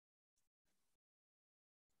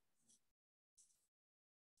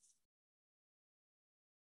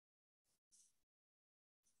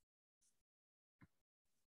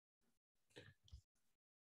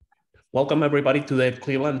Welcome everybody to the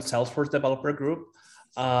Cleveland Salesforce Developer Group.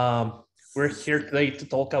 We're here today to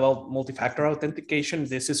talk about multi-factor authentication.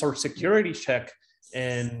 This is our security check,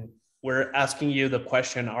 and we're asking you the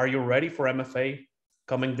question, are you ready for MFA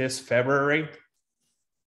coming this February?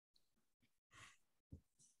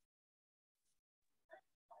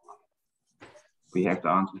 We have to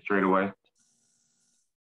answer straight away.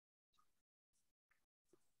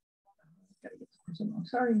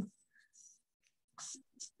 Sorry.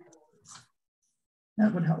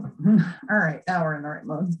 That would help. All right, now we're in the right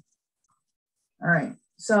mode. All right,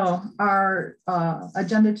 so our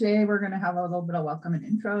agenda today, we're going to have a little bit of welcome and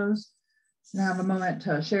intros. We're going to have a moment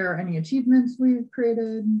to share any achievements we've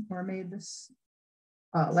created or made this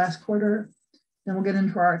last quarter. Then we'll get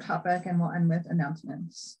into our topic and we'll end with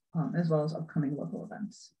announcements as well as upcoming local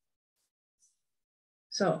events.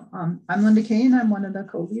 So I'm Lynda Kane. I'm one of the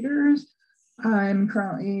co-leaders. I'm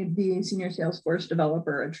currently the Senior Salesforce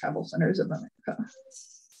Developer at Travel Centers of America.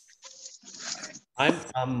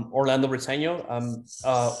 I'm Orlando Briceno. I'm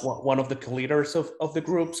one of the co-leaders of the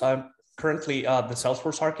groups. I'm currently the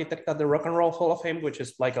Salesforce Architect at the Rock and Roll Hall of Fame, which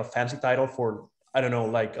is like a fancy title for, I don't know,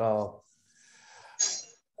 like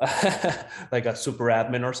like a super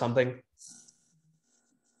admin or something.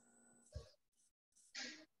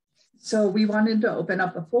 So we wanted to open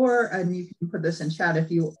up the floor, and you can put this in chat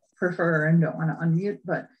if you prefer and don't want to unmute,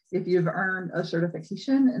 but if you've earned a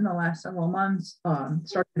certification in the last several months,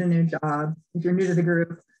 started a new job, if you're new to the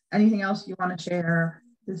group, anything else you want to share,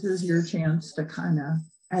 this is your chance to kind of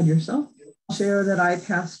add yourself. I'll share that I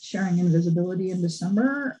passed sharing invisibility in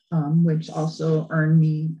December, which also earned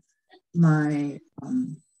me my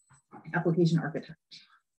application architect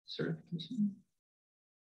certification.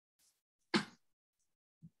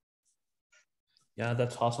 Yeah,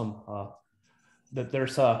 that's awesome. That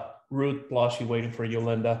there's a Ruth Blushy waiting for you,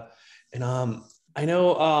 Lynda. And I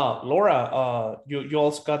know, Laura, you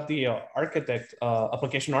also got the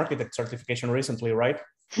application architect certification recently, right?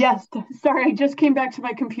 Yes. Sorry, I just came back to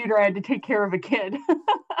my computer. I had to take care of a kid.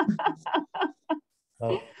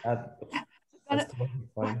 Oh, that's totally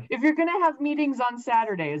fine. If you're going to have meetings on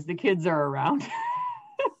Saturdays, the kids are around.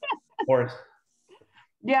 Of course.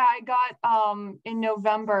 Yeah, I got, in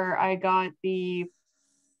November, I got the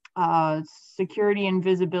security and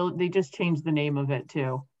visibility. They just changed the name of it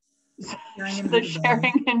too. The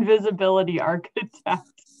sharing and visibility architect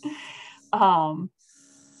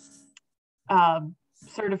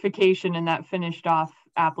certification, and that finished off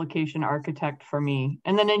application architect for me.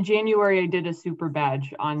 And then in January, I did a super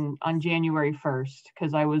badge on January 1st,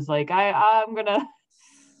 because I was like, I'm gonna,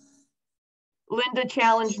 Lynda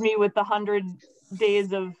challenged me with the 100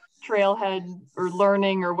 days of trailhead or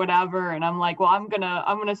learning or whatever, and I'm like, well, I'm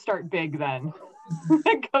gonna start big then.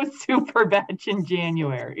 Go super batch in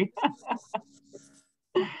January.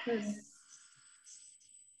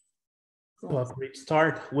 Well, great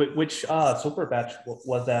start. Which super batch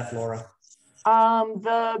was that, Laura?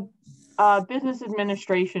 The business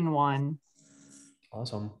administration one.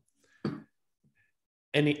 Awesome.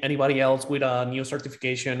 Anybody else with a new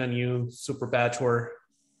certification, a new super batch, or?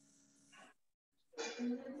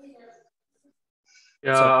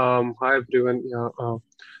 Yeah, hi everyone. Yeah,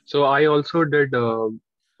 so I also did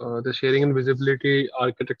the sharing and visibility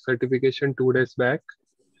architect certification 2 days back,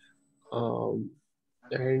 and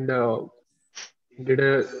did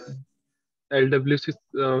a LWC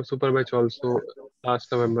super batch also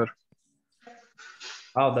last November.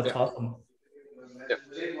 Oh, that's awesome. Yeah.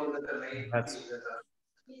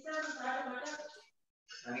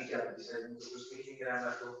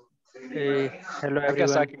 Hey, hello everyone. I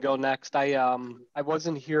guess I can go next. I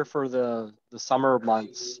wasn't here for the summer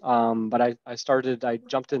months, but I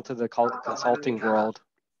jumped into the consulting world.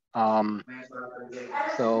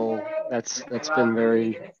 So that's been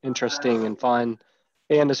very interesting and fun.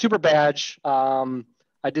 And the super badge,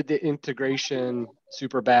 I did the integration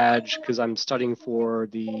super badge because I'm studying for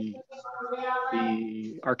the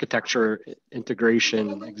architecture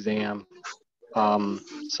integration exam.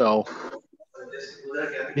 So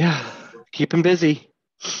yeah, keep him busy.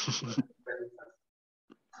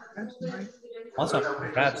 Awesome.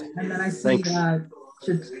 Congrats. And then I see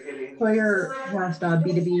Player last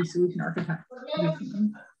B2B solution architect.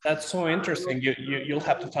 That's so interesting. You'll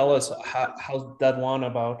have to tell us how's that one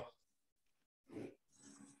about.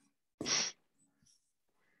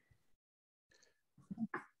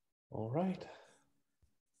 All right.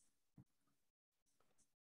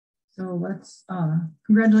 So let's,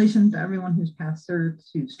 congratulations to everyone who's passed certs,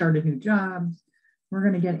 who started new jobs. We're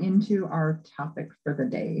going to get into our topic for the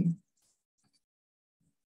day.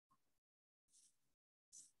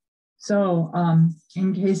 So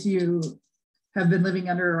in case you have been living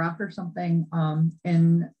under a rock or something.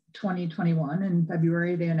 In 2021, in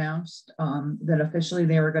February, they announced that officially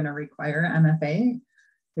they were going to require MFA.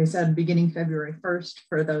 They said beginning February 1st,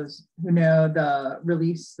 for those who know, the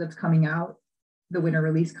release that's coming out, the winter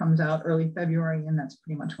release comes out early February, and that's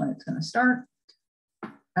pretty much when it's going to start.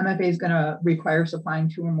 MFA is going to require supplying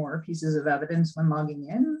 2 or more pieces of evidence when logging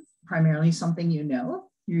in, primarily something you know,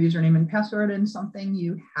 your username and password, and something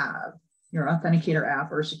you have, your authenticator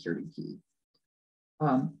app or security key.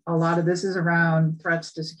 A lot of this is around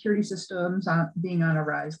threats to security systems being on a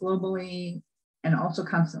rise globally and also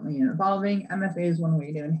constantly evolving. MFA is one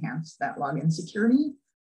way to enhance that login security.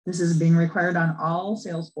 This is being required on all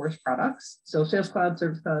Salesforce products. So Sales Cloud,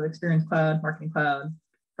 Service Cloud, Experience Cloud, Marketing Cloud,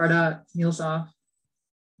 Pardot, MuleSoft.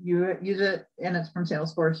 You use it and it's from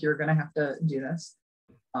Salesforce, you're gonna have to do this.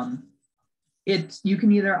 You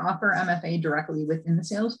can either offer MFA directly within the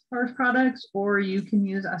Salesforce products, or you can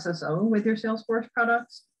use SSO with your Salesforce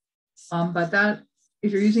products. But that,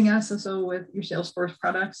 if you're using SSO with your Salesforce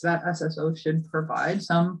products, that SSO should provide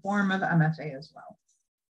some form of MFA as well.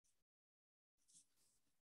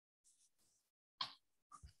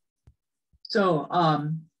 So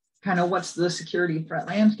kind of what's the security threat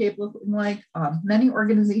landscape looking like? Many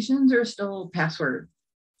organizations are still password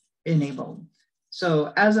enabled.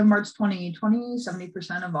 So as of March 2020,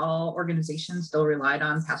 70% of all organizations still relied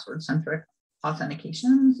on password-centric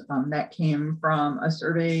authentications. That came from a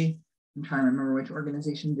survey. I'm trying to remember which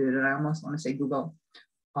organization did it. I almost want to say Google.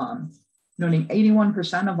 Noting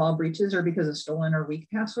 81% of all breaches are because of stolen or weak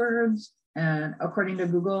passwords. And according to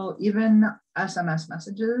Google, even SMS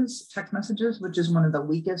messages, text messages, which is one of the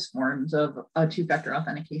weakest forms of a 2-factor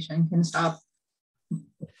authentication, can stop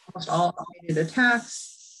almost all automated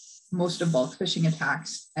attacks, most of bulk phishing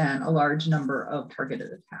attacks, and a large number of targeted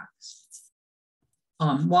attacks.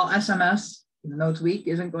 While SMS, even though it's weak,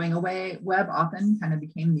 isn't going away, web often kind of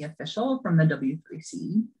became the official from the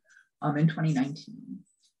W3C in 2019.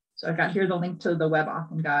 So I've got here the link to the web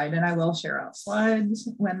authn guide, and I will share out slides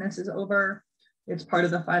when this is over. It's part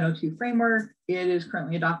of the 502 framework. It is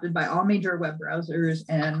currently adopted by all major web browsers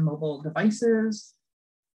and mobile devices.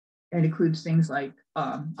 It includes things like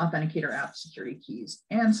authenticator app security keys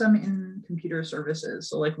and some in computer services,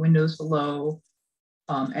 so like Windows Hello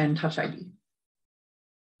and Touch ID.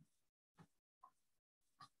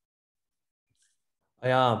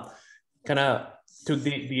 I kind of took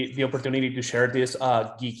the opportunity to share this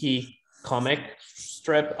geeky comic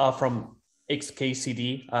strip from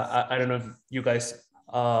XKCD. I don't know if you guys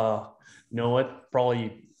know it.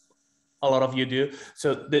 Probably a lot of you do.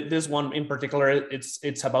 So this one in particular,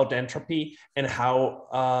 it's about entropy and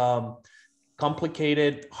how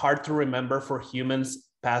complicated, hard to remember for humans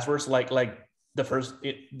passwords like the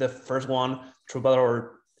first one, true value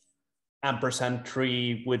or ampersand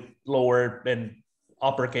tree with lower and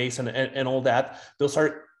uppercase and all that. Those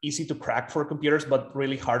are easy to crack for computers, but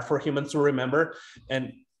really hard for humans to remember.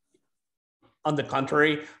 And on the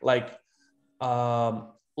contrary, like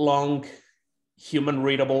long, human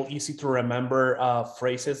readable, easy to remember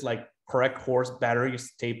phrases like correct horse, battery,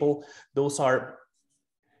 staple, those are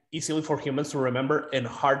easily for humans to remember and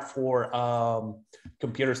hard for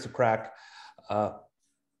computers to crack.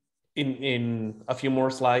 In a few more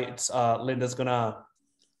slides, Lynda's gonna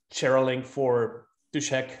share a link to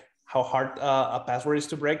check how hard a password is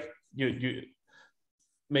to break. You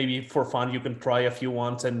maybe for fun, you can try a few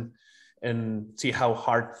once and see how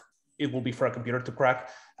hard it will be for a computer to crack.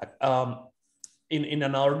 In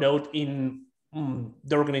another note, in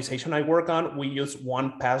the organization I work on, we use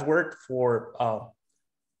 1Password for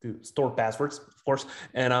to store passwords, of course,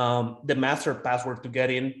 and the master password to get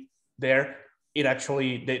in there, it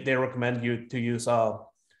actually, they recommend you to use a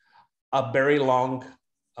very long,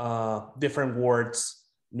 different words,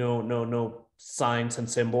 no signs and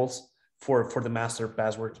symbols for the master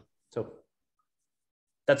password. So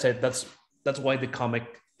that's it. That's why the comic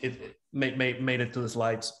made it to the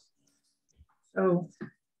slides. So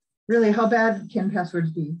really, how bad can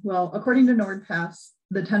passwords be? Well, according to NordPass,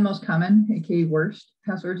 the 10 most common, aka worst,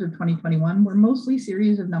 passwords of 2021 were mostly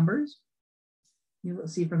series of numbers. You will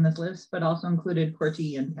see from this list, but also included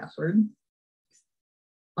QWERTY and password.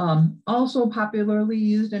 Also popularly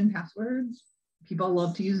used in passwords, people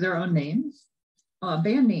love to use their own names.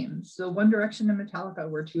 Band names. So One Direction and Metallica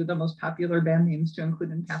were 2 of the most popular band names to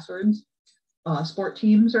include in passwords. Sport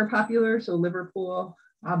teams are popular. So Liverpool,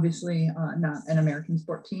 obviously not an American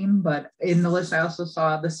sport team, but in the list I also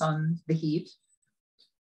saw the Suns, the Heat.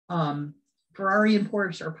 Ferrari and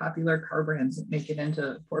Porsche are popular car brands that make it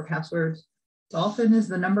into 4 passwords. Dolphin is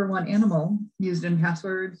the #1 animal used in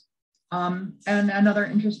passwords. And another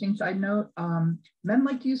interesting side note, men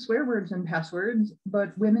like to use swear words in passwords,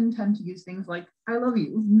 but women tend to use things like, I love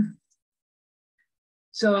you.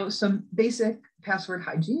 So some basic password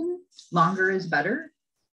hygiene, longer is better.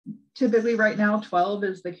 Typically right now, 12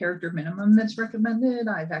 is the character minimum that's recommended.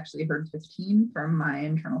 I've actually heard 15 from my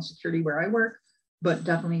internal security where I work, but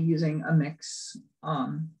definitely using a mix.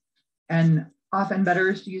 And often better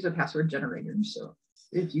is to use a password generator. So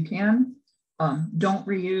if you can, don't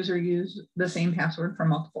reuse or use the same password for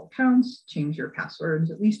multiple accounts. Change your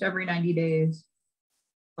passwords at least every 90 days.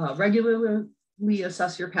 Regularly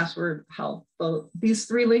assess your password health. These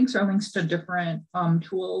 3 links are links to different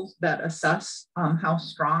tools that assess how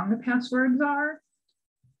strong the passwords are.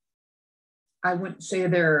 I wouldn't say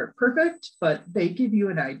they're perfect, but they give you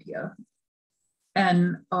an idea.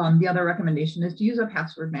 And the other recommendation is to use a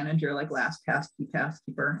password manager like LastPass, KeePass,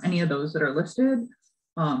 Keeper, any of those that are listed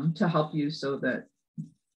to help you so that,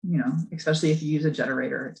 you know, especially if you use a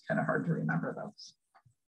generator, it's kind of hard to remember those.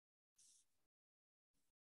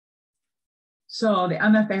 So the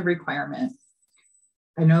MFA requirement,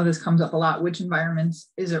 I know this comes up a lot. Which environments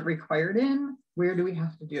is it required in? Where do we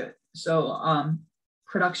have to do it? So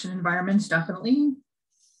production environments, definitely.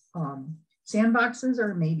 Sandboxes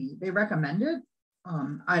are maybe, they recommend it.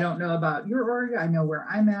 I don't know about your org. I know where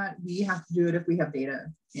I'm at. We have to do it if we have data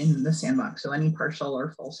in the sandbox. So any partial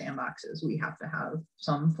or full sandboxes, we have to have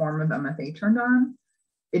some form of MFA turned on.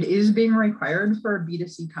 It is being required for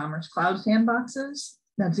B2C Commerce Cloud sandboxes.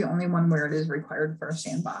 That's the only one where it is required for a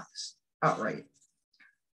sandbox outright.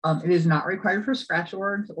 It is not required for Scratch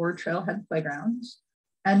orgs or Trailhead playgrounds.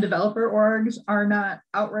 And developer orgs are not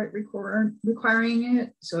outright requiring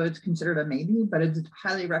it. So it's considered a maybe, but it's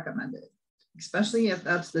highly recommended, especially if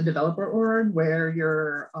that's the developer org where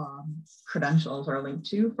your credentials are linked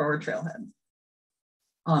to for Trailhead.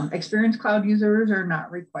 Experience Cloud users are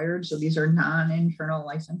not required. So these are non-internal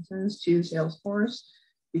licenses to Salesforce.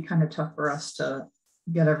 It'd be kind of tough for us to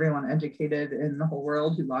get everyone educated in the whole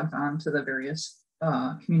world who logs on to the various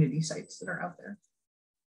community sites that are out there.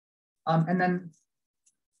 And then,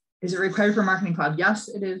 is it required for Marketing Cloud? Yes,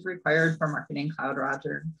 it is required for Marketing Cloud,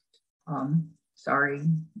 Roger. Sorry,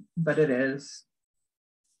 but it is.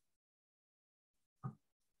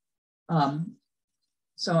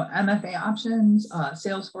 So MFA options,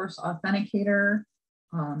 Salesforce Authenticator,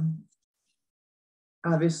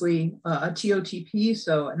 obviously a TOTP,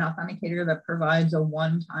 so an authenticator that provides a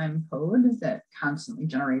one-time code that constantly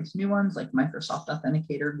generates new ones like Microsoft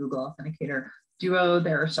Authenticator, Google Authenticator, Duo.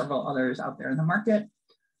 There are several others out there in the market.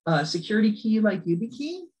 Security key like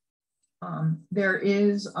YubiKey. There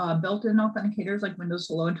is built-in authenticators like Windows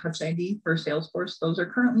Hello and Touch ID for Salesforce. Those are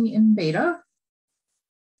currently in beta.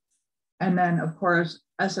 And then, of course,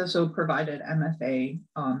 SSO provided MFA.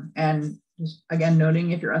 And just again,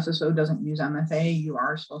 noting if your SSO doesn't use MFA, you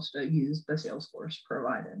are supposed to use the Salesforce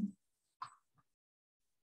provided.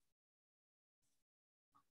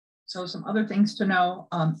 So some other things to know,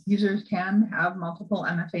 users can have multiple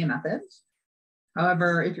MFA methods.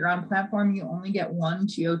 However, if you're on platform, you only get one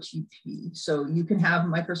TOTP. So you can have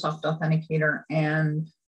Microsoft Authenticator and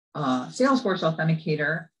Salesforce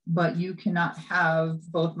Authenticator, but you cannot have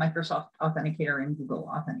both Microsoft Authenticator and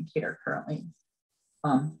Google Authenticator currently.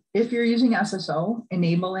 If you're using SSO,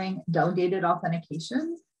 enabling delegated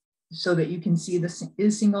authentication so that you can see the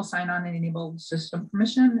is single sign-on and enabled system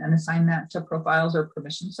permission and assign that to profiles or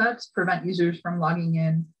permission sets, prevent users from logging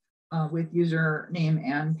in with username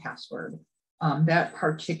and password. That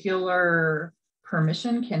particular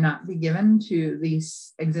permission cannot be given to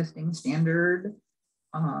these existing standard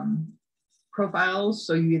profiles.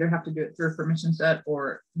 So you either have to do it through a permission set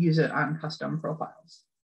or use it on custom profiles.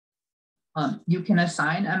 You can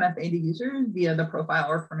assign MFA to users via the profile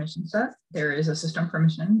or permission set. There is a system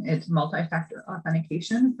permission. It's multi-factor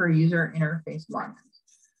authentication for user interface logins.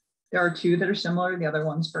 There are two that are similar. The other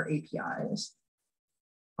one's for APIs.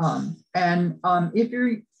 If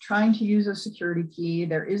you're trying to use a security key,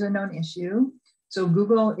 there is a known issue. So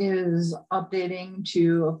Google is updating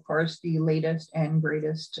to, of course, the latest and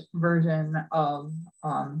greatest version of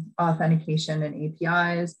authentication and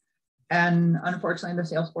APIs. And unfortunately, the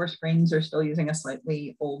Salesforce screens are still using a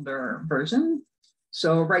slightly older version.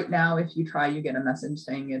 So right now, if you try, you get a message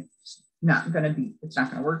saying it's not going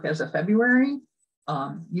to work as of February.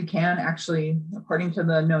 You can actually, according to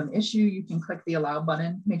the known issue, you can click the allow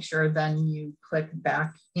button, make sure then you click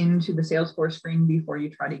back into the Salesforce screen before you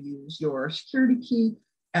try to use your security key,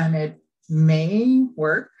 and it may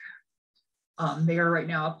work. They are right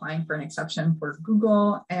now applying for an exception for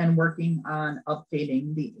Google and working on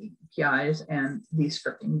updating the APIs and the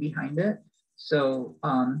scripting behind it. So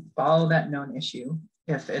follow that known issue.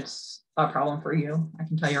 if it's a problem for you. I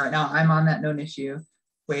can tell you right now, I'm on that known issue,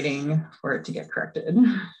 waiting for it to get corrected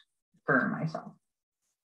for myself.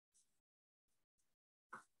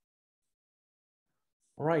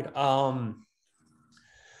 All right.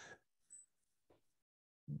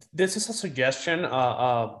 This is a suggestion,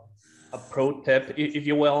 a pro tip, if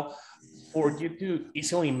you will, for you to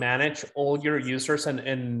easily manage all your users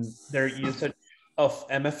and their usage of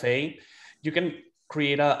MFA. You can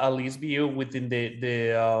create a list view within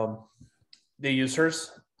the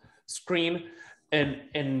users screen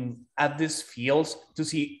and add these fields to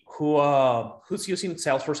see who's using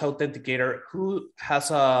Salesforce Authenticator, who has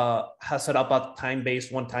set up a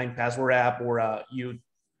time-based one-time password app or a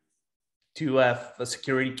U2F, a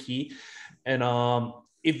security key, and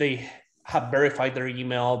if they have verified their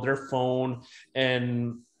email, their phone,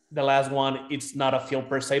 and the last one, it's not a field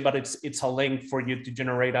per se, but it's a link for you to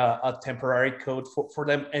generate a temporary code for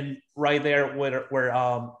them. And right there where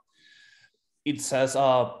it says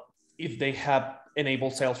if they have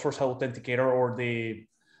enabled Salesforce Authenticator or the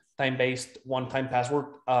time-based one-time password,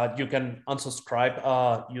 you can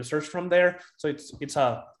unsubscribe users from there. So it's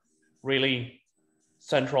a really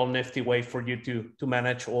central nifty way for you to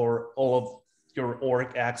manage all of your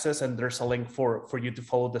org access, and there's a link for you to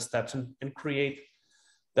follow the steps and create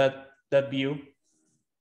that view.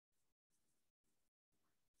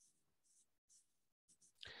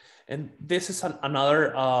 And this is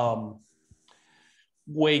another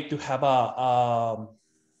way to have a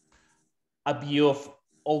view of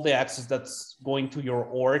all the access that's going to your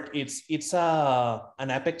org. It's an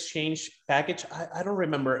app exchange package. I don't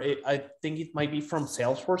remember. I think it might be from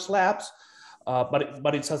Salesforce Labs,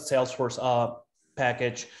 but it's a Salesforce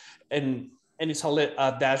package, and it's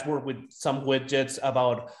a dashboard with some widgets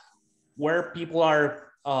about where people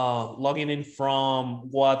are logging in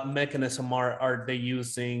from, what mechanism are they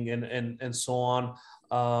using, and so on.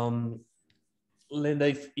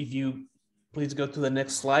 Lynda, if you please go to the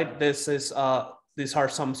next slide. This is these are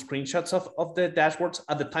some screenshots of the dashboards.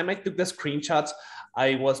 At the time I took the screenshots,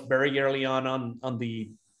 I was very early on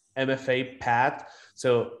the MFA path.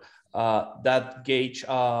 So that gauge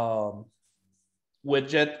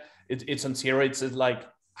widget, it's on 0. It's like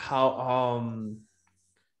how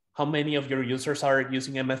many of your users are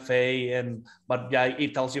using MFA, but yeah,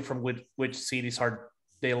 it tells you from which cities are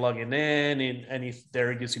they logging in, and if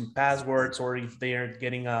they're using passwords or if they are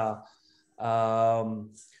getting a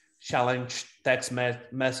challenge text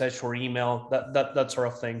message or email, that sort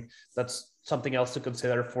of thing. That's something else to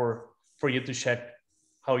consider for you to check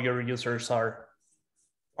how your users are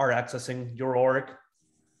accessing your org.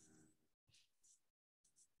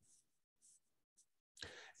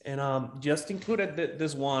 And just included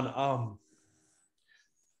this one.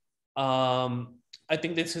 I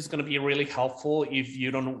think this is going to be really helpful if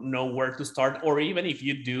you don't know where to start, or even if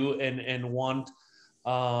you do and want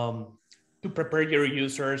to prepare your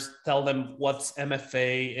users, tell them what's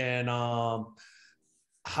MFA and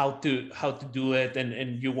how to do it,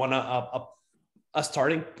 and you want a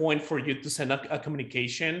starting point for you to send a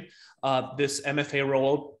communication. This MFA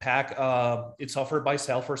rollout pack, it's offered by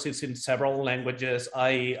Salesforce. It's in several languages.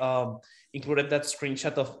 I included that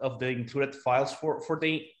screenshot of the included files for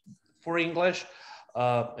English,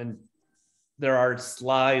 and there are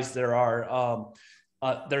slides. There's a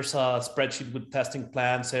spreadsheet with testing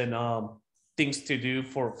plans and things to do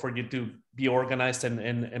for you to be organized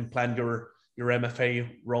and plan your MFA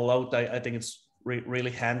rollout. I think it's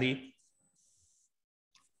really handy.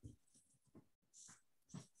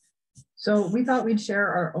 So we thought we'd share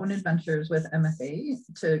our own adventures with MFA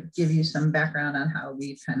to give you some background on how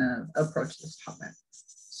we kind of approach this topic.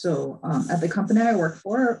 So at the company I work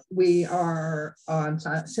for, we are on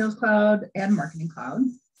Sales Cloud and Marketing Cloud.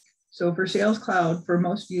 So for Sales Cloud, for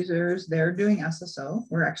most users, they're doing SSO.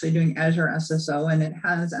 We're actually doing Azure SSO, and it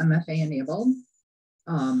has MFA enabled.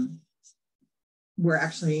 We're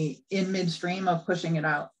actually in midstream of pushing it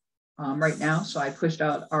out right now. So I pushed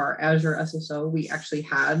out our Azure SSO. We actually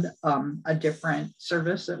had a different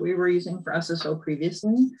service that we were using for SSO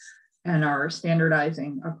previously and are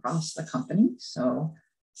standardizing across the company. So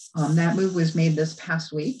that move was made this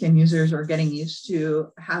past week, and users are getting used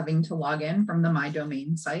to having to log in from the My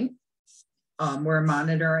Domain site. We're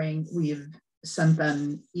monitoring. We've sent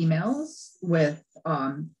them emails with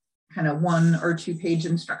kind of 1 or 2 page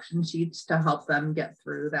instruction sheets to help them get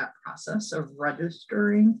through that process of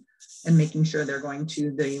registering and making sure they're going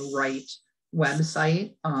to the right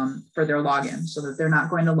website for their login, so that they're not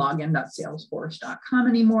going to login.salesforce.com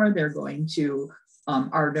anymore. They're going to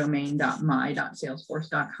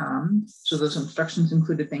ourdomain.my.salesforce.com. So those instructions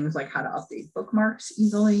included things like how to update bookmarks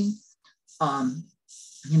easily,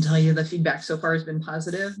 I can tell you the feedback so far has been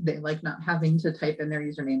positive. They like not having to type in their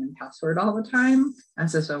username and password all the time.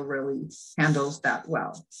 SSO really handles that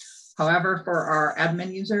well. However, for our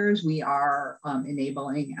admin users, we are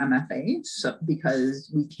enabling MFA because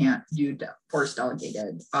we can't do force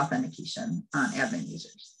delegated authentication on admin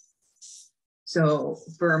users. So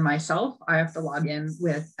for myself, I have to log in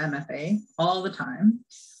with MFA all the time.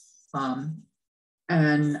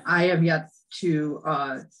 And I have yet to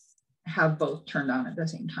have both turned on at the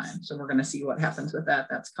same time. So we're going to see what happens with that.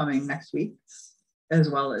 That's coming next week, as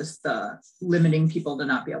well as the limiting people to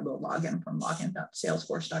not be able to log in from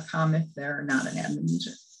login.salesforce.com if they're not an admin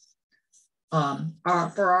user.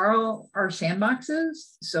 For our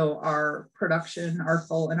sandboxes, so our production, our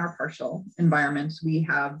full and our partial environments, we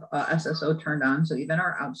have SSO turned on. So even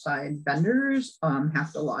our outside vendors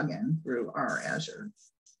have to log in through our Azure.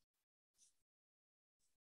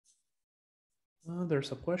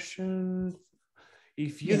 There's a question.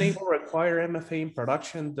 If you enable require MFA in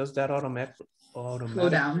production, does that automatically flow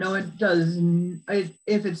down? No, it doesn't.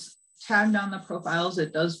 If it's tagged on the profiles,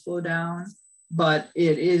 it does flow down, but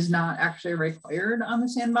it is not actually required on the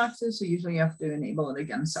sandboxes. So usually you have to enable it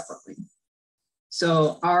again separately.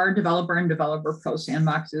 So our developer and developer pro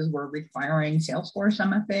sandboxes were requiring Salesforce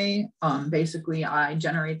MFA. Basically, I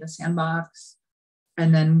generate the sandbox.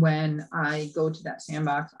 And then when I go to that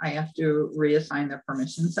sandbox, I have to reassign the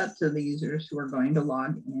permission set to the users who are going to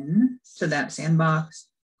log in to that sandbox.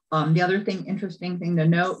 The other interesting thing to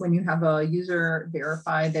note, when you have a user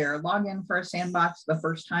verify their login for a sandbox, the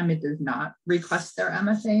first time it does not request their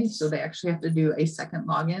MFA. So they actually have to do a second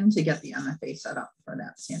login to get the MFA set up for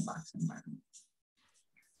that sandbox environment.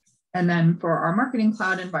 And then for our marketing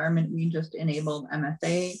cloud environment, we just enabled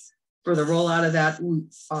MFA. For the rollout of that,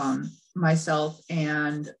 myself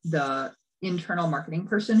and the internal marketing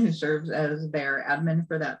person who serves as their admin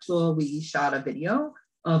for that tool, we shot a video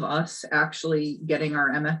of us actually getting our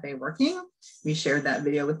MFA working. We shared that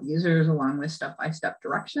video with users along with step-by-step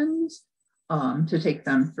directions to take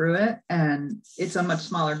them through it. And it's a much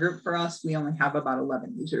smaller group for us. We only have about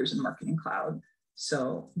 11 users in Marketing Cloud.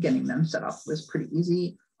 So getting them set up was pretty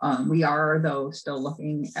easy. We are, though, still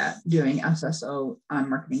looking at doing SSO on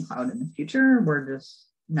Marketing Cloud in the future. We're just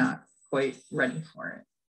not quite ready for it.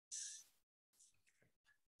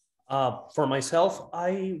 For myself,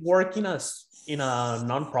 I work in a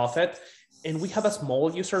nonprofit, and we have a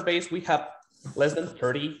small user base. We have less than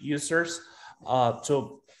 30 users.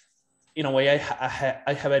 So in a way, I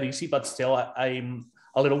have it easy, but still I'm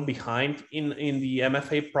a little behind in the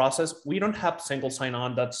MFA process. We don't have single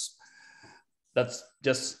sign-on. That's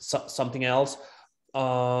just something else.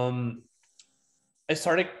 I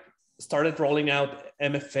started rolling out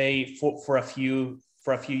MFA for a few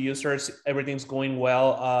users. Everything's going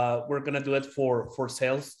well. We're gonna do it for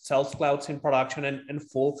sales clouds in production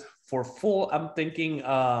and full. For full, I'm thinking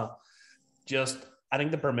just adding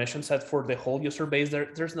the permission set for the whole user base.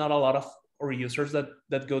 There's not a lot of users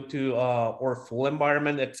that go to our full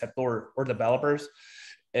environment except our developers.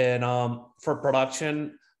 And for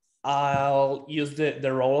production, I'll use the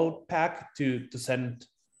rollout pack to send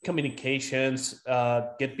communications,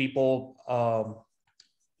 get people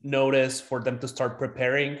notice for them to start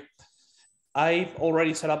preparing. I've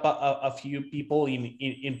already set up a few people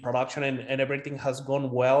in production and everything has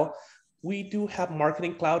gone well. We do have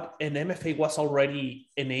Marketing Cloud and MFA was already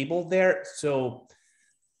enabled there. So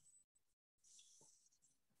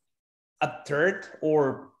a third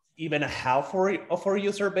or even a half of our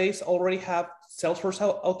user base already have Salesforce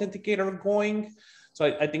Authenticator going. So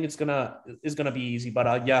I think it's gonna be easy,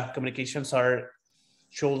 but yeah, communications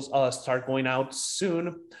should start going out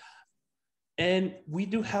soon. And we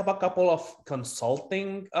do have a couple of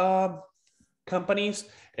consulting companies,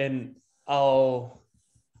 and I'll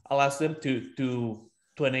ask them to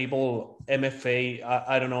enable MFA.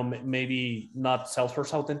 I don't know, maybe not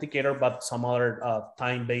Salesforce Authenticator, but some other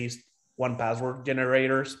time-based 1Password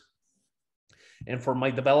generators. And for my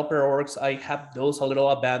developer orgs, I have those a little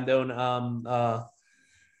abandoned. I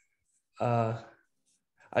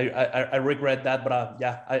regret that, but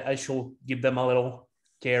yeah, I should give them a little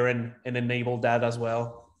care and enable that as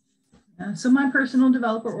well. So my personal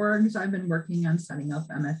developer orgs, I've been working on setting up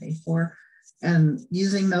MFA for and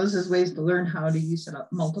using those as ways to learn how to use it up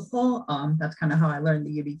multiple. That's kind of how I learned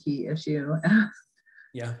the YubiKey issue.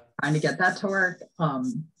 Yeah. Trying to get that to work.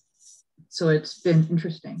 So it's been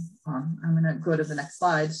interesting. I'm going to go to the next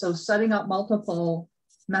slide. So setting up multiple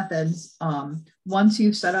methods. Once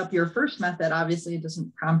you've set up your first method, obviously it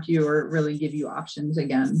doesn't prompt you or really give you options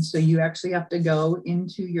again. So you actually have to go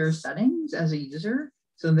into your settings as a user.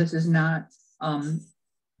 So this is not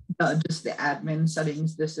just the admin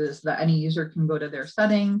settings. This is the any user can go to their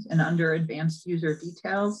settings, and under advanced user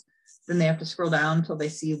details, then they have to scroll down until they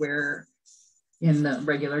see where in the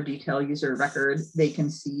regular detail user record, they can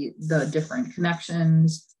see the different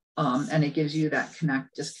connections, and it gives you that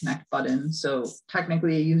connect disconnect button. So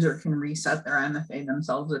technically a user can reset their MFA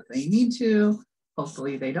themselves if they need to.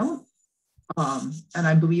 Hopefully they don't. And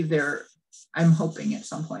I believe I'm hoping at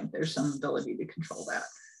some point there's some ability to control that.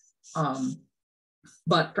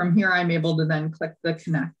 But from here, I'm able to then click the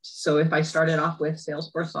connect. So if I started off with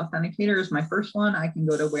Salesforce Authenticator as my first one, I can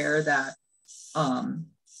go to where that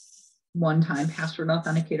one-time password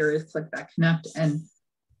authenticator is, click that connect. And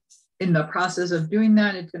in the process of doing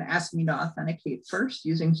that, it's going to ask me to authenticate first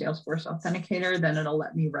using Salesforce Authenticator. Then it'll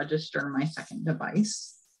let me register my second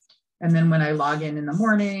device. And then when I log in the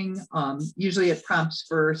morning, usually it prompts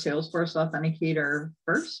for Salesforce Authenticator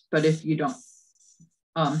first. But if you don't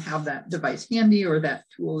have that device handy or that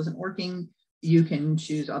tool isn't working, you can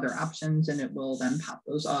choose other options and it will then pop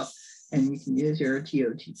those up and you can use your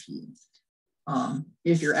TOTP.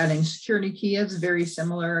 If you're adding security key, it's very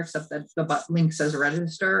similar, except that the link says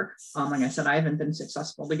register. Like I said, I haven't been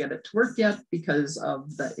successful to get it to work yet because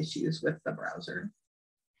of the issues with the browser.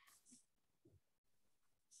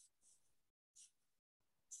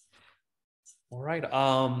 All right.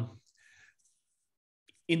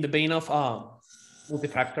 In the vein of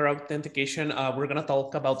multi-factor authentication, we're going to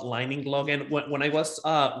talk about Lightning login. When I was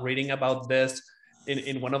reading about this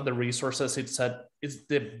in one of the resources, it said it's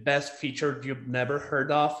the best feature you've never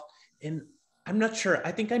heard of. And I'm not sure.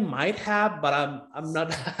 I think I might have, but I'm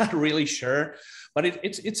not really sure. But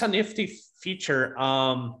it's a nifty feature.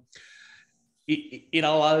 It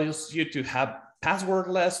allows you to have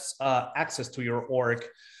passwordless access to your org.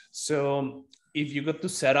 So if you go to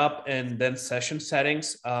setup and then session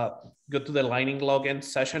settings, go to the Lightning login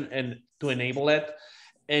session and to enable it.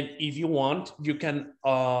 And if you want, you can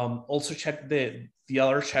also check the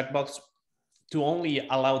other checkbox to only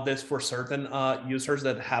allow this for certain users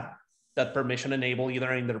that have that permission enabled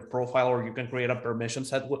either in their profile, or you can create a permission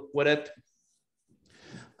set with it.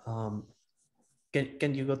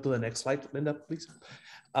 Can you go to the next slide, Lynda, please?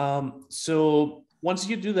 So once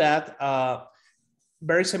you do that,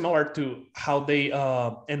 very similar to how they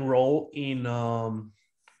enroll in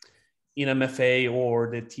MFA or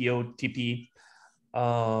the TOTP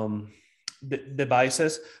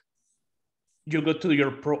devices, you go to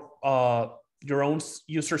your own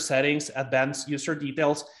user settings, advanced user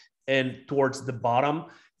details, and towards the bottom,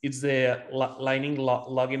 it's the Lightning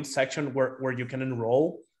login section where you can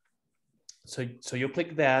enroll. So you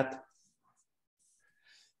click that,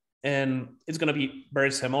 and it's going to be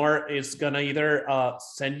very similar. It's going to either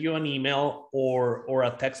send you an email or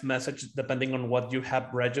a text message, depending on what you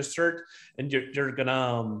have registered. And you're going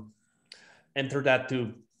to enter that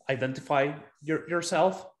to identify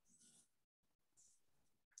yourself.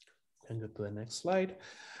 And go to the next slide.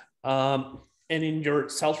 And in your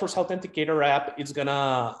Salesforce Authenticator app, it's going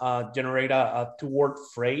to generate a two-word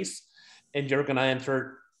phrase. And you're going to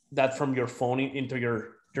enter that from your phone into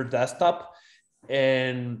your desktop.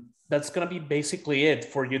 And that's going to be basically it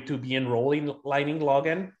for you to be enrolling Lightning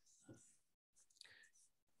login.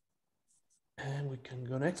 And we can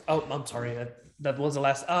go next. Oh, I'm sorry. That was the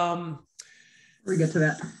last. We get to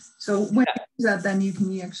that. So when you use that, then you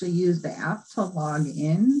can actually use the app to log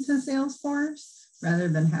in to Salesforce rather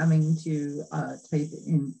than having to type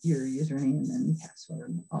in your username and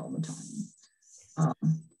password all the time.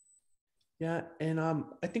 Yeah, and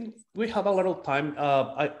I think we have a little time.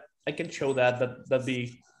 I can show that'd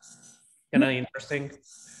be kind of interesting.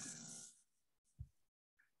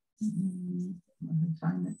 Let me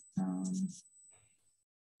find it.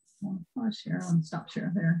 I'll share. I'll stop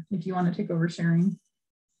share there. If you want to take over sharing.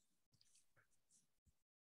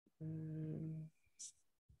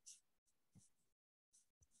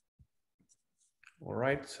 All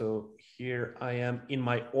right, so here I am in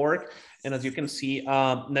my org, and as you can see,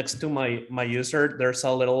 next to my user, there's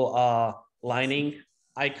a little Lightning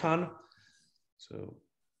icon. So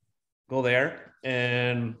go there,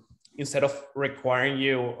 and instead of requiring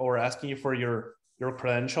you or asking you for your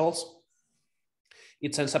credentials,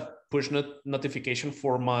 it sends a push notification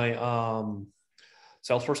for my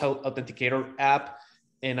Salesforce Authenticator app,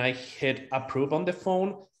 and I hit approve on the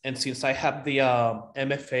phone. And since I have the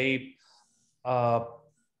MFA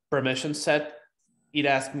permission set, it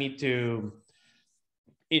asked me to,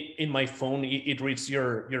 in my phone, it reads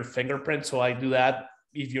your fingerprint. So I do that.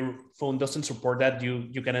 If your phone doesn't support that,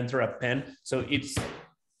 you can enter a PIN. So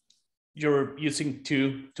you're using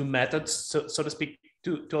two methods, so to speak,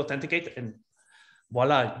 to authenticate. And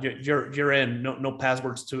voila, you're in. No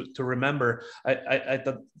passwords to remember. I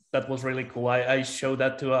thought that was really cool. I showed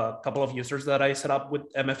that to a couple of users that I set up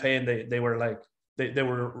with MFA, and they were like, they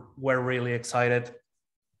were really excited.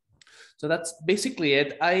 So that's basically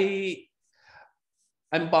it.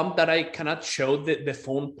 I'm bummed that I cannot show the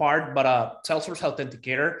phone part, but Salesforce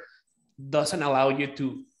Authenticator doesn't allow you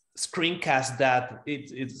to screencast that.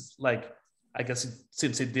 It's like, I guess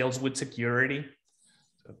since it deals with security.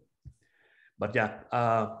 So, but yeah,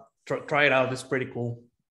 try it out. It's pretty cool.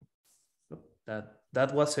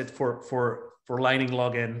 That was it for Lightning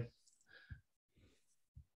login.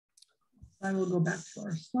 I will go back to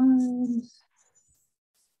our slides.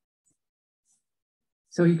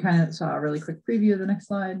 So you kind of saw a really quick preview of the next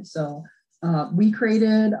slide. So we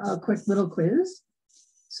created a quick little quiz.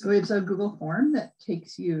 So it's a Google form that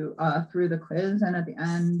takes you through the quiz. And at the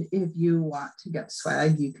end, if you want to get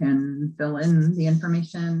swag, you can fill in the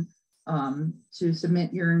information to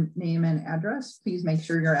submit your name and address. Please make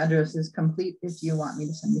sure your address is complete if you want me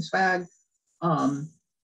to send you swag. And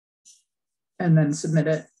then submit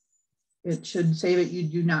it. It should say that you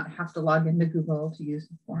do not have to log into Google to use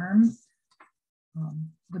the form.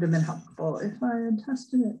 Would have been helpful if I had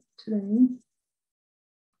tested it today.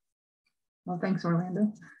 Well, thanks,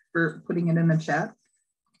 Orlando, for putting it in the chat.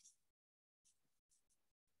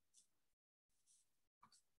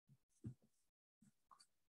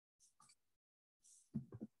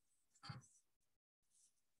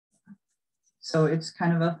 So it's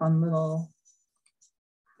kind of a fun little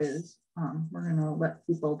quiz. We're gonna let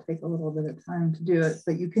people take a little bit of time to do it,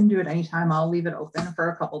 but you can do it anytime. I'll leave it open for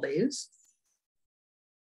a couple days.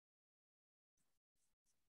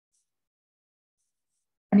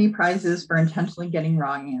 Any prizes for intentionally getting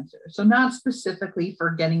wrong answers. So not specifically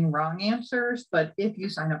for getting wrong answers, but if you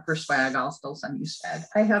sign up for swag, I'll still send you swag.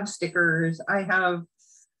 I have stickers, I have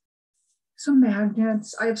some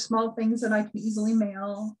magnets, I have small things that I can easily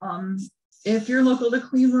mail. If you're local to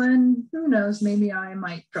Cleveland, who knows, maybe I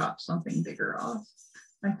might drop something bigger off.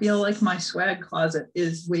 I feel like my swag closet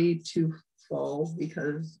is way too full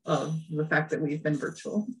because of the fact that we've been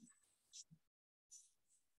virtual.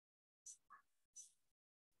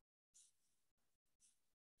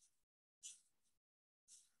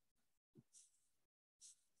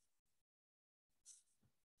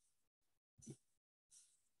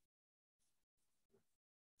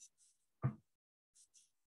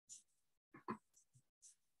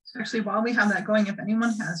 So actually, while we have that going, if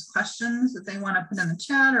anyone has questions that they want to put in the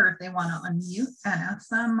chat or if they want to unmute and ask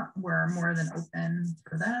them, we're more than open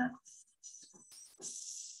for that.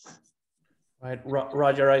 Right,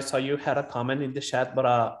 Roger, I saw you had a comment in the chat, but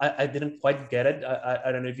I didn't quite get it.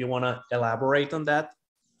 I don't know if you want to elaborate on that.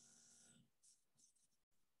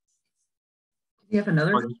 You have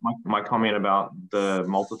another? My comment about the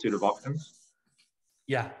multitude of options.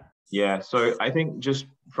 Yeah. Yeah, so I think just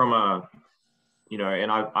from a,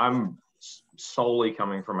 and I'm solely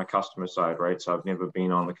coming from a customer side, right? So I've never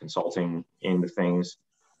been on the consulting end of things.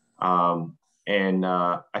 I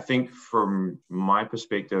think from my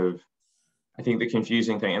perspective, I think the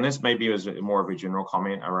confusing thing, and this maybe was more of a general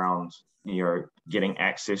comment around, getting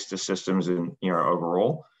access to systems and,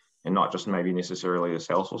 overall, and not just maybe necessarily a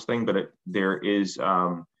Salesforce thing, but there is,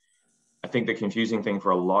 I think the confusing thing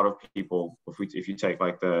for a lot of people, if you take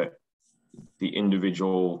like the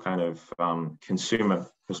individual kind of consumer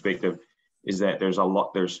perspective, is that there's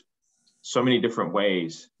so many different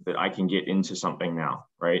ways that I can get into something now,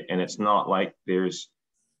 right? And it's not like it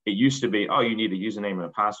used to be, oh, you need a username and a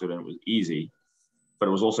password, and it was easy, but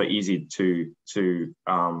it was also easy to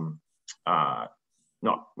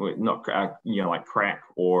not like crack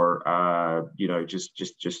or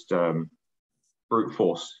just brute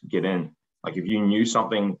force get in. Like if you knew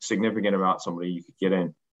something significant about somebody, you could get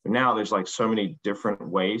in. But now there's like so many different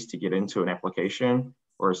ways to get into an application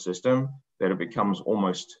or a system that it becomes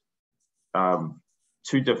almost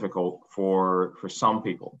too difficult for some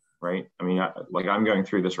people, right? I mean, I'm going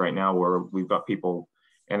through this right now where we've got people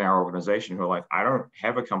in our organization who are like, I don't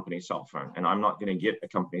have a company cell phone, and I'm not going to get a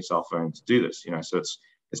company cell phone to do this, So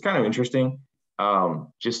it's kind of interesting,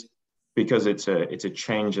 just because it's a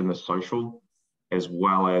change in the social as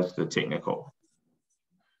well as the technical.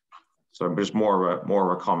 So just more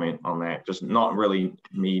of a comment on that. Just not really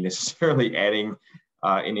me necessarily adding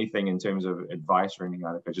anything in terms of advice or anything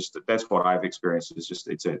like that. But just that's what I've experienced. It's just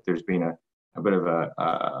there's been a bit of a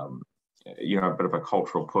bit of a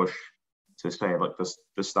cultural push to say, look, this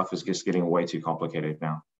stuff is just getting way too complicated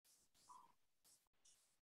now.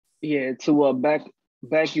 Yeah, to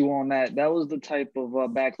back you on that. That was the type of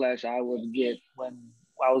backlash I would get when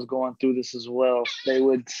I was going through this as well. They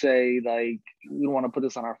would say like, we don't want to put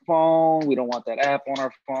this on our phone. We don't want that app on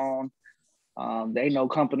our phone. They know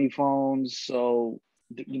company phones, so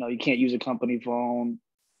you can't use a company phone.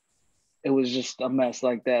 It was just a mess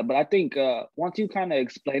like that. But I think once you kind of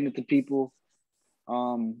explain it to people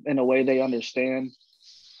in a way they understand,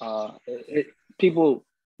 people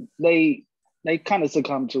they kind of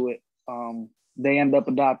succumb to it. They end up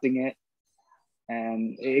adopting it,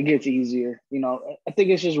 and it gets easier. I think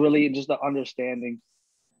it's just really just the understanding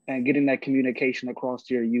and getting that communication across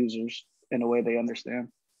to your users in a way they understand.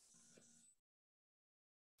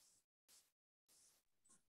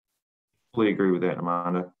 Fully agree with that,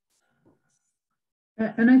 Amanda.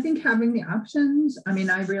 And I think having the options, I mean,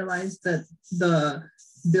 I realized that the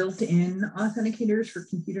built-in authenticators for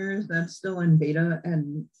computers, that's still in beta,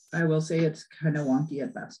 and I will say it's kind of wonky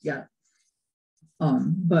at best yet.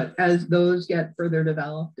 But as those get further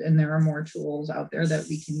developed and there are more tools out there that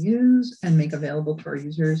we can use and make available to our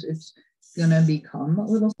users, it's going to become a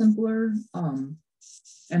little simpler.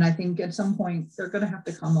 And I think at some point they're going to have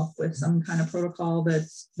to come up with some kind of protocol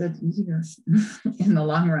that's easier in the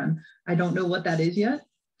long run. I don't know what that is yet,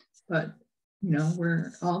 but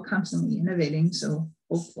we're all constantly innovating. So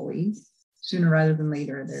hopefully sooner rather than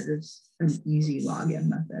later, there's an easy login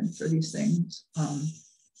method for these things.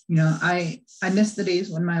 I miss the days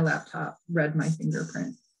when my laptop read my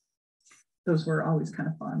fingerprint. Those were always kind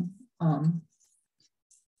of fun.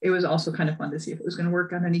 It was also kind of fun to see if it was going to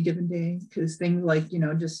work on any given day, because things like,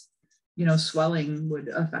 swelling would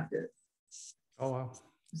affect it. Oh, wow.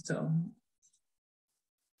 So,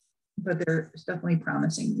 but there's definitely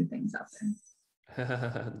promising new things out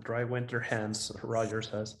there. Dry winter hands, Roger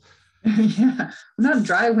says. Yeah, not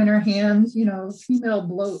dry winter hands, female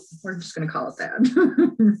bloat. We're just going to call it that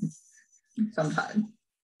sometime.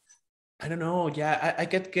 I don't know. Yeah, I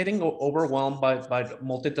get getting overwhelmed by the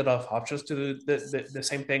multitude of options to do the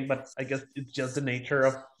same thing, but I guess it's just the nature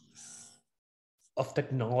of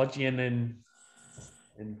technology and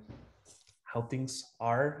how things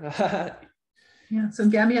are. Yeah. So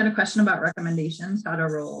Gabby had a question about recommendations, how to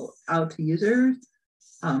roll out to users.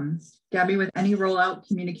 Gabby, with any rollout,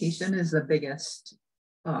 communication is the biggest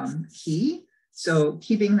key. So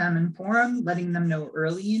keeping them informed, letting them know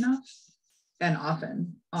early enough and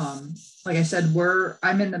often. Like I said,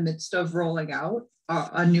 I'm in the midst of rolling out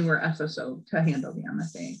a newer SSO to handle the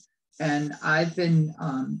MFA. And I've been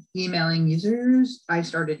emailing users. I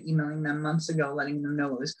started emailing them months ago, letting them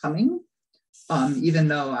know it was coming, even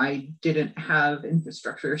though I didn't have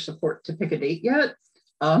infrastructure support to pick a date yet.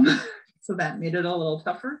 So that made it a little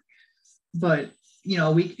tougher. But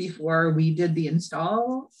a week before we did the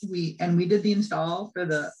install, we did the install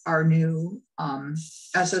for our new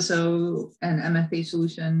SSO and MFA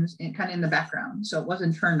solutions kind of in the background. So it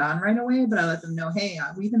wasn't turned on right away, but I let them know, hey,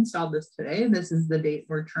 we've installed this today. This is the date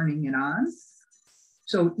we're turning it on.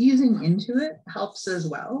 So easing into it helps as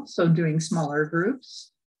well. So doing smaller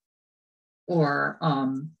groups or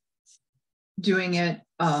doing it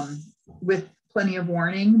with plenty of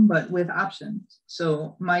warning, but with options.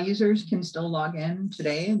 So my users can still log in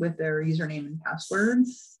today with their username and password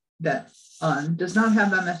that does not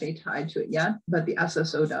have MFA tied to it yet, but the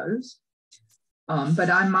SSO does. But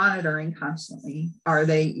I'm monitoring constantly. Are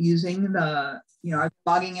they using are they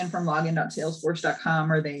logging in from login.salesforce.com?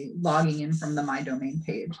 Are they logging in from the My Domain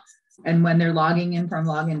page? And when they're logging in from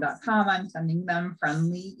login.com, I'm sending them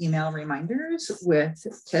friendly email reminders with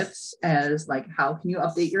tips as like, how can you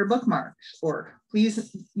update your bookmarks, or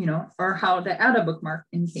please, or how to add a bookmark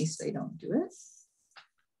in case they don't do it.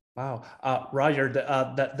 Wow. Roger,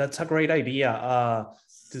 that's a great idea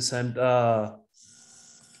to send an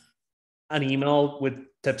email with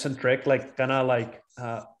tips and tricks, like kind of like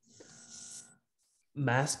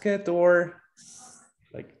mask it, or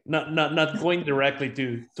like not going directly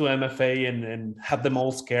to MFA and have them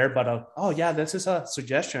all scared, but oh yeah, this is a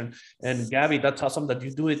suggestion. And Gabby, that's awesome that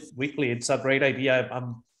you do it weekly. It's a great idea.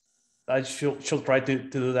 I should try to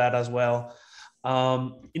do that as well.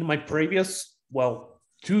 In my previous,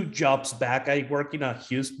 2 jobs back, I worked in a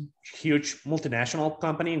huge multinational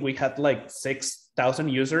company. We had like 6,000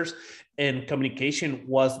 users, and communication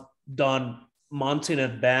was done months in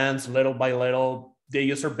advance, little by little. The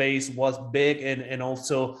user base was big, and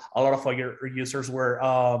also a lot of our users were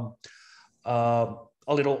a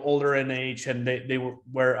little older in age, and they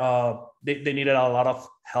needed a lot of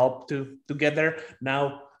help to get there.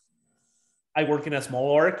 Now I work in a small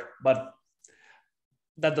org, but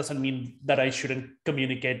that doesn't mean that I shouldn't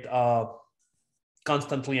communicate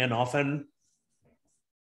constantly and often.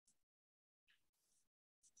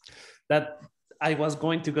 That I was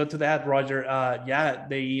going to go to that, Roger. Yeah,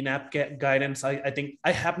 the in-app guidance. I think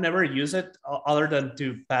I have never used it other than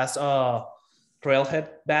to pass trailhead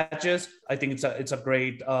badges. I think it's a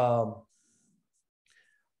great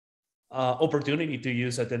opportunity to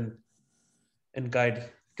use it and guide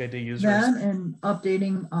the users. That and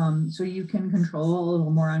updating, so you can control a little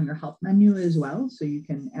more on your help menu as well. So you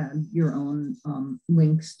can add your own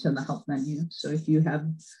links to the help menu. So if you have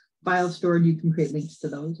files stored, you can create links to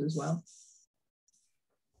those as well,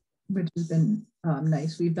 which has been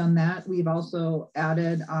nice. We've done that. We've also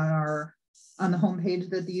added on the homepage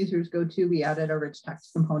that the users go to, we added a rich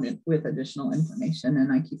text component with additional information,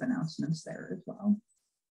 and I keep announcements there as well.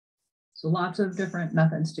 So lots of different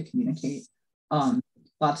methods to communicate.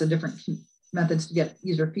 Lots of different methods to get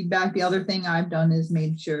user feedback. The other thing I've done is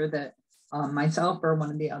made sure that myself or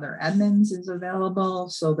one of the other admins is available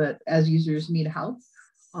so that as users need help,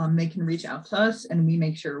 they can reach out to us and we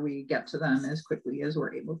make sure we get to them as quickly as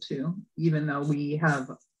we're able to, even though we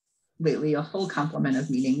have lately a full complement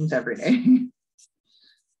of meetings every day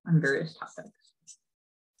on various topics.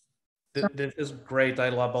 This is great. I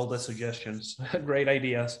love all the suggestions. Great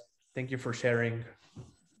ideas. Thank you for sharing.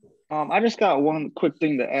 I just got one quick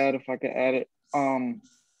thing to add, if I could add it.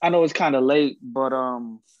 I know it's kind of late, but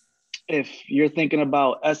if you're thinking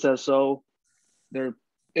about SSO, there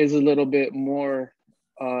is a little bit more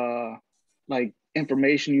like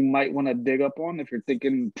information you might want to dig up on if you're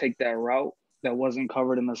thinking take that route that wasn't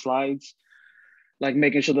covered in the slides, like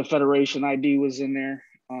making sure the Federation ID was in there,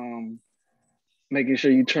 making sure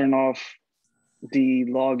you turn off the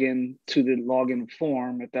login to the login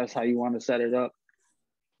form if that's how you want to set it up.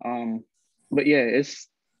 But yeah,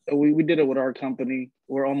 we did it with our company.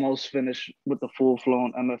 We're almost finished with the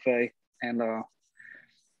full-flown MFA, and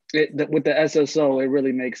with the SSO, it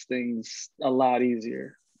really makes things a lot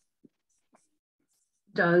easier.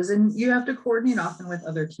 Does, and you have to coordinate often with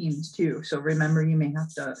other teams too. So remember, you may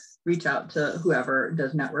have to reach out to whoever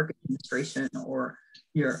does network administration or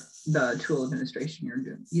the tool administration you're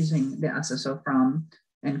using the SSO from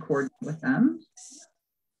and coordinate with them.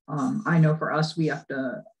 I know for us,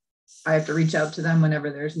 I have to reach out to them whenever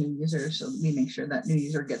there's new users, so we make sure that new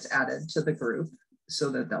user gets added to the group so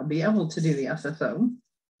that they'll be able to do the SSO.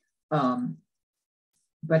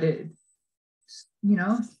 But it's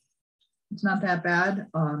not that bad.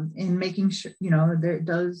 In making sure, there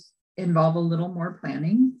does involve a little more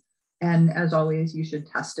planning. And as always, you should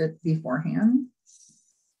test it beforehand.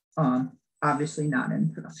 Obviously not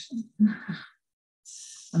in production.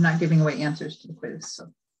 I'm not giving away answers to the quiz, so.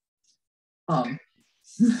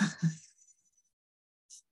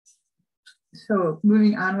 So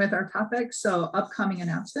moving on with our topics, so upcoming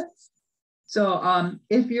announcements. So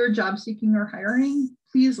if you're job seeking or hiring,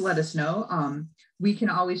 please let us know. We can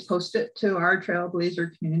always post it to our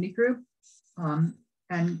Trailblazer community group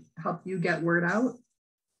and help you get word out.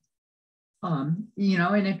 And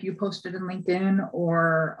if you post it in LinkedIn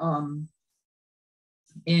or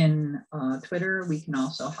in Twitter, we can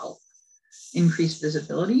also help increase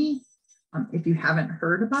visibility. If you haven't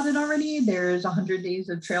heard about it already, there's 100 days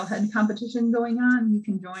of Trailhead competition going on. You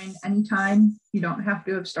can join anytime. You don't have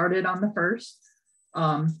to have started on the 1st.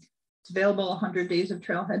 It's available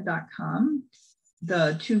 100daysoftrailhead.com.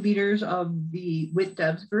 The two leaders of the WIT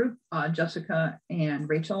Devs group, Jessica and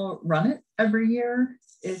Rachel, run it every year.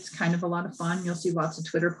 It's kind of a lot of fun. You'll see lots of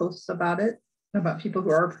Twitter posts about it, about people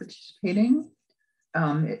who are participating.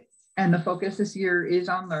 And the focus this year is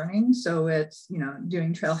on learning. So it's,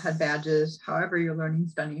 doing Trailhead badges, however your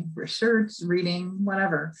learning's done, research, reading,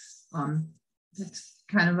 whatever. It's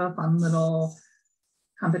kind of a fun little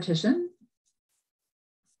competition.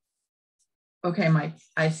 Okay, Mike,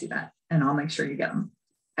 I see that, and I'll make sure you get them.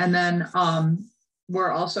 And then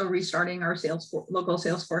we're also restarting our local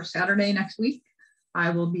Salesforce Saturday next week. I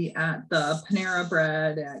will be at the Panera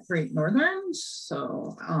Bread at Great Northern.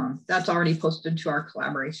 So that's already posted to our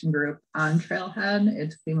collaboration group on Trailhead.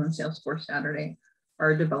 It's Cleveland Salesforce Saturday.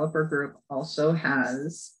 Our developer group also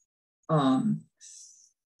has a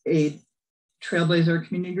Trailblazer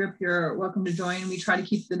community group. You're welcome to join. We try to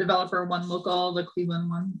keep the developer one local, the Cleveland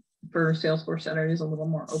one for Salesforce Saturday is a little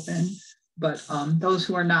more open. But those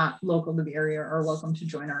who are not local to the area are welcome to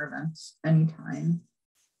join our events anytime.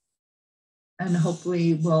 And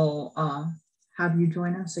hopefully we'll have you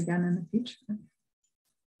join us again in the future.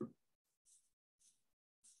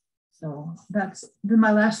 So that's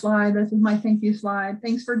my last slide. This is my thank you slide.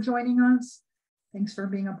 Thanks for joining us. Thanks for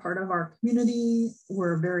being a part of our community.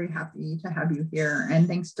 We're very happy to have you here. And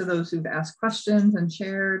thanks to those who've asked questions and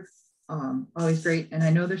shared. Always great. And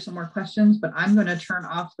I know there's some more questions, but I'm going to turn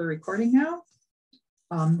off the recording now.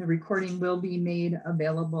 The recording will be made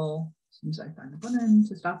available soon as I find the button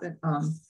to stop it.